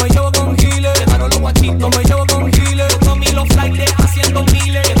guachitos. No me llevo con giles. Llegaron los guachitos. No me llevo con giles. Los dominos fighters haciendo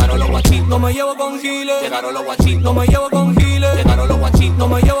miles. Llegaron los guachitos. No me llevo con giles. Llegaron los guachitos. No me llevo con giles. Llegaron los guachitos. No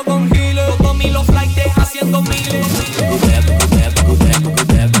me llevo con giles. Los dominos fighters haciendo miles.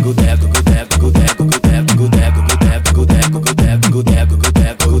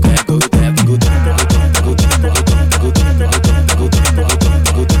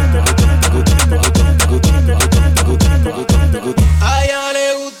 A ella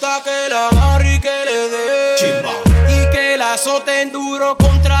le gusta que la agarre y que le dé chimba, y que la azoten duro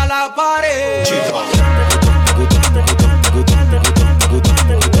contra la pared. Chimba.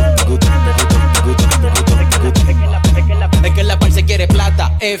 Es que la par se quiere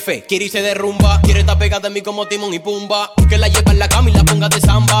plata, F, quiere irse de rumba, quiere estar pegada a mí como Timón y Pumba, que la lleva en la cama y la ponga de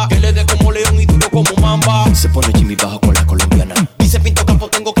samba, que le dé como león y duro como mamba. Se pone Jimmy bajo con la colombiana, dice Pinto Campo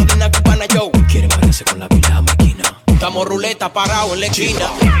tengo cadena cubana, yo. Quiere marearse con la pila máquina, estamos ruleta parado en la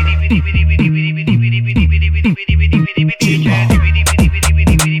esquina.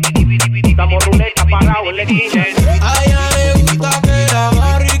 Estamos ruleta parado en la esquina. A ella le gusta que la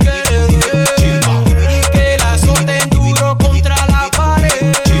agarre y que le dé chimba, y que la azoten duro contra la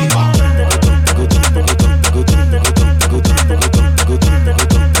pared. Chimba.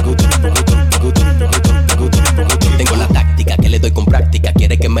 Tengo la táctica que le doy con práctica.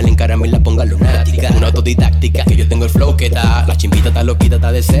 Quiere que me la encarame y la ponga lunática. Una autodidáctica que yo tengo el flow que da. La chimbita está loquita,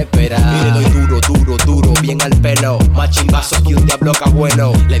 está desesperada. Y le doy duro, bien al pelo. Más chimbazos que un diablo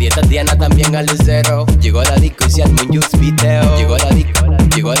cabuelo. Le di a Tatiana también al cero. Llegó a la disco y se armó un juice video. Llegó a la disco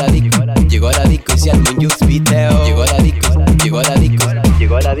y se armó un juice video. Llegó a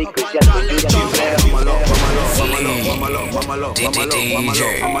la disco y se armó un juice video.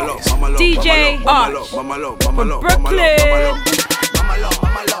 DJ from Brooklyn.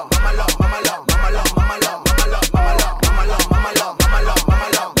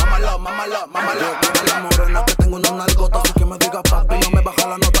 Morena que tengo una nalgota, así que me diga papi, no me baja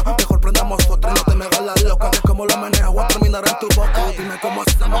la nota. Mejor prendamos otra y no te me hagas la loca. Que como lo manejo voy a terminar en tu boca. Dime cómo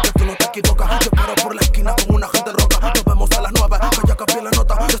hacemos que tú no te equivocas. Yo paro por la esquina con una gente roca. Nos vemos a las 9, que ya cambié la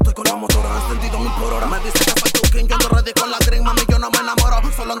nota. Yo estoy con la motora encendido 1000 por hora. Me dice que soy tu king, yo ando ready con la green, mami, yo no me enamoro.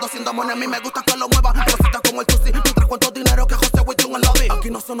 Solo ando sin demonios, a mí me gusta que lo mueva. Rosita como el Tusi, mientras cuento dinero que José Wichun en el lobby. Aquí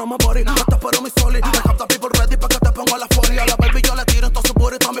no sonamos body, no te espero mi soli. I have the people ready pa' que te pongo la folia. A la baby yo le tiro en todo su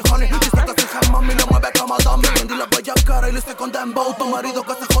burrito a mi honey. Dice que si mami lo mueve como dummy. Vendí la bella cara y le hice con Dembow. Tu marido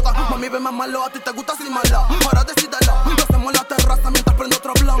que se joda, mami ve más malo. A ti te gusta sin mala, ahora decídelo. Lo hacemos en la terraza mientras prendo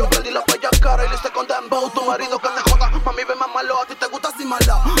otro blanco. Yo vendí la bella cara y le hice con Dembow. Tu marido que se joda, mami ve más malo. A ti te gusta sin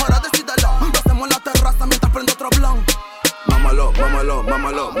mala, ahora decídelo. Lo hacemos en la terraza mientras prendo otro blanco. Mámalo, mámalo,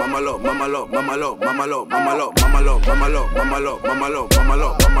 mámalo, mámalo, mámalo, mámalo, mámalo, mámalo, mámalo, mámalo, mámalo, mámalo, mámalo,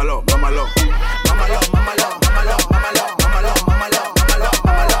 mámalo, mámalo. Mámalo, mámalo, mámalo, mámalo, mámalo,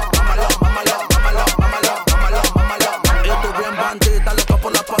 mámalo, mámalo, mámalo. Yo estoy bien bandita, loca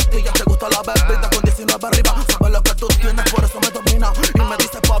por la pastilla. Te gusta la bebida con 19 arriba. Sabes lo que tú tienes, por eso me domina. Y me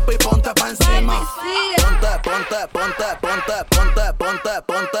dice papi, ponte pa' encima. Ponte, ponte, ponte, ponte, ponte, ponte,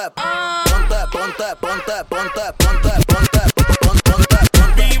 ponte. Ponte, ponte, ponte, ponte, ponte, ponte.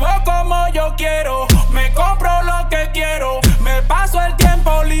 Vivo como yo quiero, me compro lo que quiero, me paso el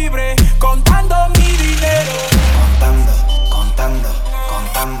tiempo libre contando mi dinero. Contando, contando,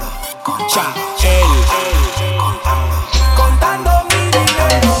 contando. Contando mi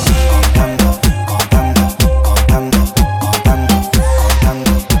dinero.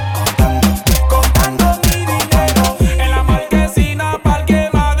 Contando mi dinero. En la marquesina pa'l que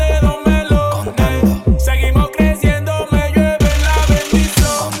más de 2 melones. Seguimos creciendo, me llueve la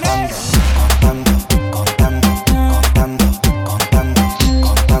bendición.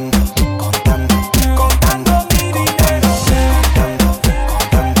 Contando mi dinero.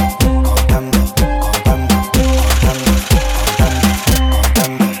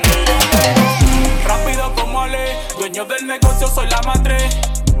 Rápido como Ale, dueño del negocio, soy la madre.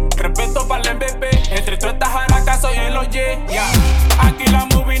 Respeto para el MVP, entre todas estas jaracas soy el oye. Aquí la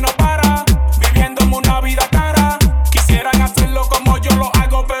movie no para, viviéndome una vida cara. Quisieran hacerlo como yo,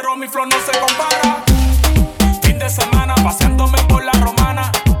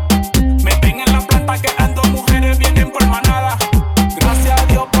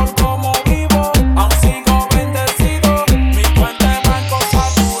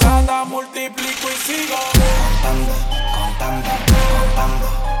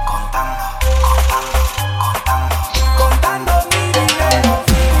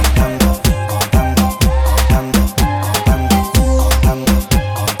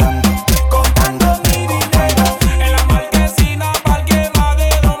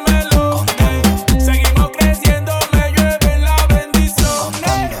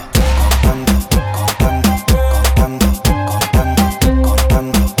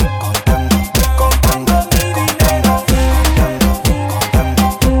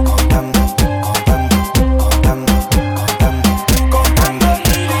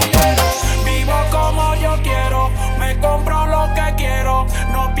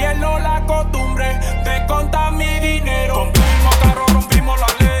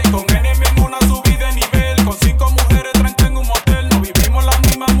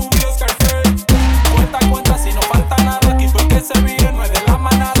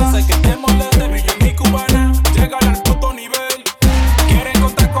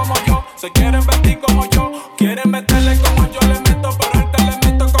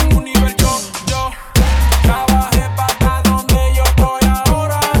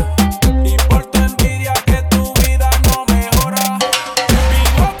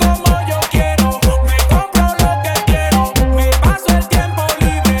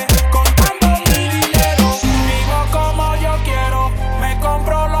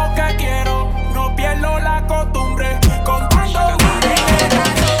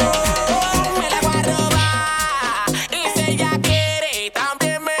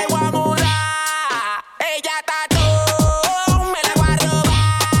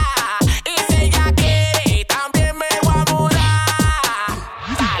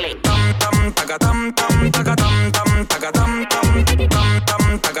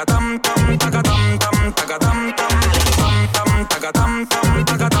 Yo,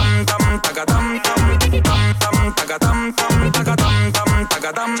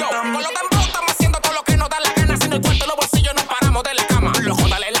 con los Dembow estamos haciendo todo lo que nos da la gana. Sin el cuarto en los bolsillos nos paramos de la cama. Loco,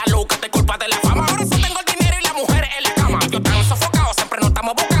 dale la luz, que te culpa de la fama. Por eso tengo el dinero y las mujeres en la cama. Ellos están sofocados, siempre nos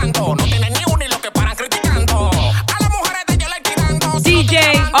estamos buscando. No tienen ni uno y los que paran criticando. A las mujeres de ellos le tirando. DJ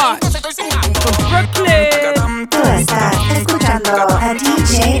Arch from Brooklyn. Tú estás escuchando a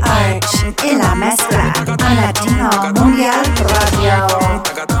DJ Arch en la mezcla a Latino Mundial Radio.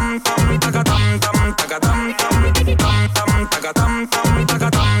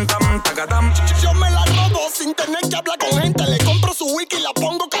 Yo me la robo sin tener que hablar con gente. Le compro su wiki y la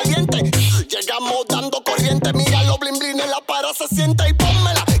pongo caliente. Llegamos dando corriente. Mira los blin blin en la para se siente. Y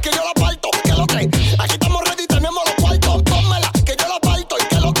pónmela, que yo la parto. Que lo que, aquí estamos ready, tenemos los cuartos. Pónmela, que yo la parto. Y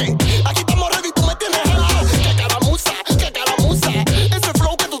que lo que, aquí estamos ready, tú me tienes helado. Que caramuza, que caramuza. Ese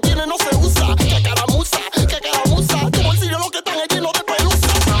flow que tú tienes no se usa. Que caramuza, que caramuza. Tu bolsillo lo que están es lleno de pelusa.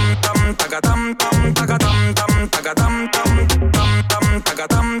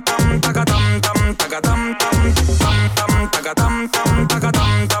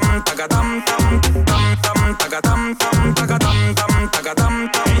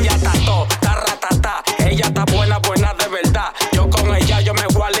 Ella está to, ta ratata. Ella está buena, buena de verdad. Yo con ella yo me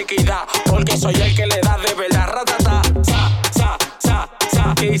voy a liquidar, porque soy el que le da de verdad. Ratata, sa.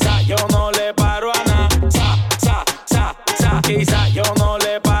 Quizá yo no le paro a nada. Sa. Quizá yo no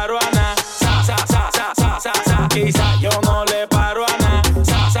le paro a nada. Sa. Quizá yo no le paro a nada.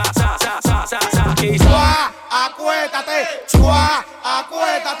 Sa. Quizá. Acuéstate, chua,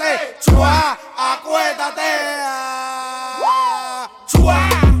 acuéstate, chua, acuéstate. Chua,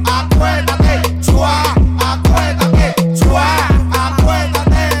 acuéstate, chua, acuéstate, chua,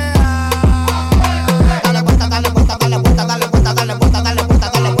 acuéstate. Dale vuelta, dale vuelta, dale vuelta, dale vuelta, dale vuelta, dale vuelta,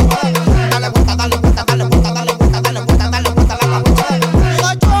 dale vuelta. Dale vuelta, dale vuelta, dale vuelta, dale vuelta, dale vuelta, dale vuelta, dale vuelta.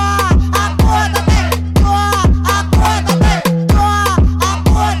 Chua, acuéstate, chua, acuéstate, chua,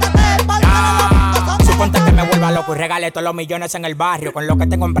 acuéstate. Suponte que me vuelva loco y regale todos los millones en el barrio. Con lo que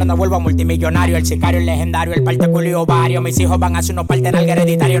tengo en prenda vuelvo multimillonario. El sicario, el legendario, el parte culo y ovario. Mis hijos van a hacer unos partes nalga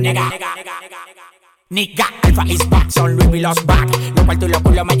hereditario, nega. Nigga, Alpha is back, son Louis V los back. Los cuartos y los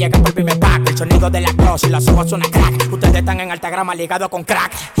culos me llegan por primer pack. El sonido de la gloss y los ojos suena crack. Ustedes están en alta grama ligados con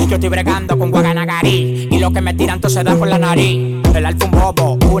crack. Yo estoy bregando con Guaganagarí. Y lo que me tiran todo se da por la nariz. El alfa un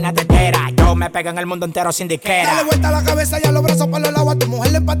bobo, una tetera. Yo me pego en el mundo entero sin disquera. Dale vuelta a la cabeza y a los brazos para los lados. A tu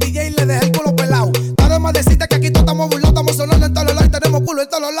mujer le empatillé y le dejé el culo pelado. Nada más decirte que aquí todos estamos burlados. Estamos sonando en todos los lados y tenemos culo en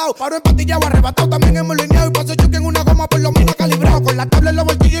todos los lados. Paro empatillado, arrebatado, también hemos lineado. Y paso choque en una goma por lo menos calibrado. Con la tabla en los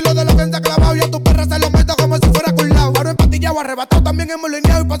bolsillos y lo de los que se ha clavado. Y a tu perra se lo meto como si fuera culado. Paro empatillado, arrebatado, también hemos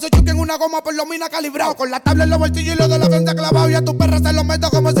lineado. Y paso choque en una goma por lo menos calibrado. Con la tabla en los bolsillos y lo de los que se ha clavado. Y a tu perra se lo meto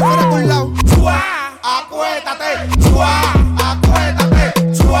como si fuera culado. Chua, acuéstate, chua, acuéstate,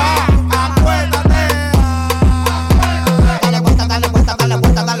 chua, acuéstate. Dale vuelta, dale vuelta, dale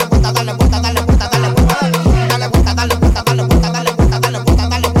vuelta, dale vuelta, dale vuelta, dale vuelta, dale vuelta. Dale vuelta, dale vuelta, dale vuelta, dale vuelta, dale vuelta,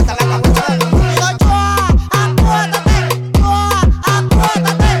 dale vuelta, dale vuelta. Chua, acuéstate, chua,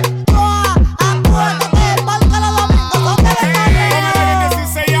 acuéstate, chua, acuéstate. Porque los domingos son de desayuno. Si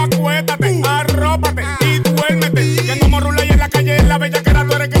se acuéstate, arrópate y duérmete. Que no morrula y en la calle en la bella que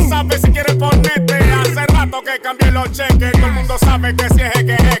tú eres que sabes si quieres ponerte. Hace rato que cambié los cheques, todo el mundo sabe que si es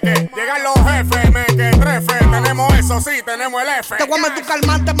jeque. Llegan los jefes, me que trefe. Tenemos eso, sí, tenemos el F. Te voy a meter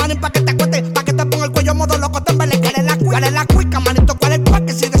calmante, manín, pa' que te acuestes, pa' que te ponga el cuello modo loco, te embele. ¿Cuál es la cuica, manito? ¿Cuál es el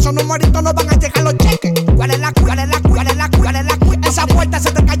cuaque? Si de esos numeritos no van a llegar los cheques. ¿Cuál es la cuica? Esa puerta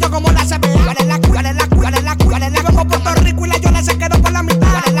se te cayó como la CBA. ¿Cuál es la cuica? Vengo a Puerto Rico y la yola se quedó por la mitad.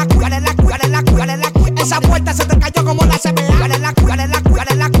 ¿Cuál es la cuica? Esa puerta se te cayó como la CBA. ¿Cuál es la cuica?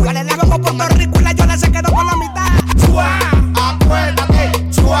 Vengo a Puerto Rico y la yola se quedó por la mitad. Chua, acuéstate,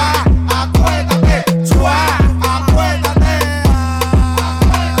 chua, acuéstate, chua, acuéstate.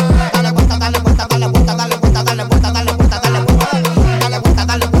 Dale vuelta, dale vuelta, dale vuelta, dale vuelta, dale vuelta, dale vuelta, dale vuelta. Dale vuelta,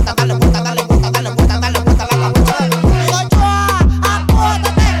 dale vuelta, dale vuelta, dale vuelta, dale vuelta, dale vuelta, dale vuelta. Chua,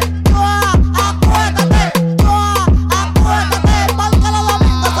 acuéstate, chua, acuéstate, chua, acuéstate. Porque los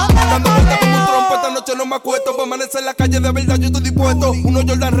domingos son de dando vuelta como un trompo, esta noche no me acuesto. Pa' amanecer en la calle de verdad yo estoy dispuesto. Uno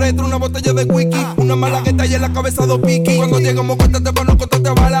Jordan retro, una botella de whisky, una malagueta y en la cabeza dos piqui. Cuando llegamos cuéntate pa' no contarte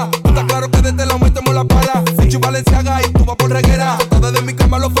a bala. Está claro que desde la metemos la pala. Fuchi Valenciaga y tú vas por reguera. Todo desde mi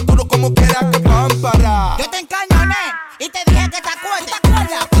cama los futuros como quieras. Que pámpara. Yo te encañoné y te dije que te acuerdes.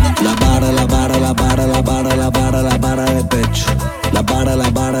 La para, la para, la para, la para, la para, la para de pecho. La para,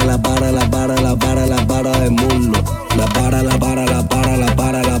 la para, la para, la para, la para, la para de muslo. La para, la para, la para, la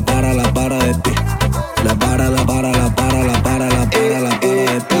para, la para, la para de ti. La para, la para, la para, la para, la para, la para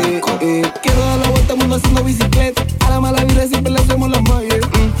de ti.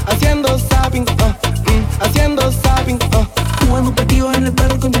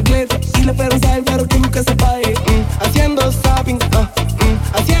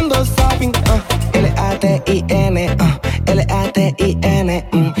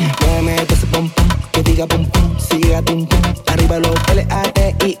 diga pum pum, siga tum tum. Arriba los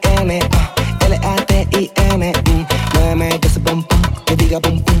L-A-T-I-N, L-A-T-I-N. Muéveme que se pum pum, que diga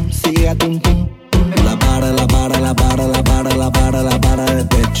pum pum, siga tum tum. La para, la para, la para, la para, la para, la para de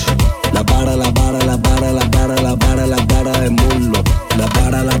pecho. La para, la para, la para, la para, la para, la para de muslo. La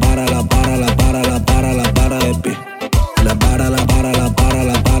para, la para, la para, la para, la para, la para de pie. La para, la para, la para,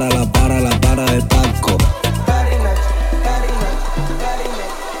 la para, la para, la para de taco.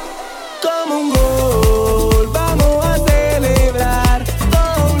 Como un gol, vamos a celebrar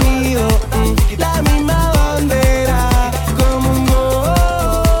todo unido, la misma bandera. Como un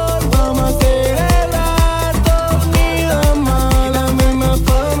gol, vamos a celebrar todo unido, más la misma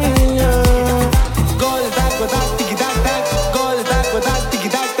familia. Gol, taco, tac, tiki, tac, tac. Gol, taco, tac, tiki,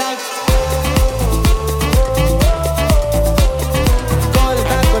 tac, tac. Gol,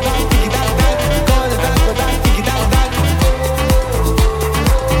 taco, tac, tiki, tac, tac. Gol, taco, tac, tiki, tac, tac.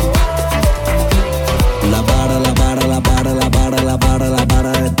 La para, la para, la para, la para, la para, la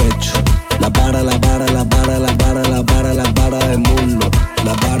para de pecho. La para, la para, la para, la para, la para, la para de muslo.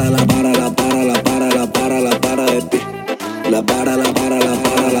 La para, la para, la para, la para, la para, la para de pie. La para, la para, la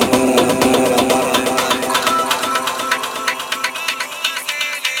para, la para, la para, la para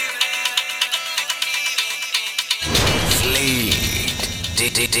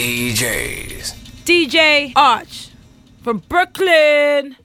de DJs. DJ Arch from Brooklyn.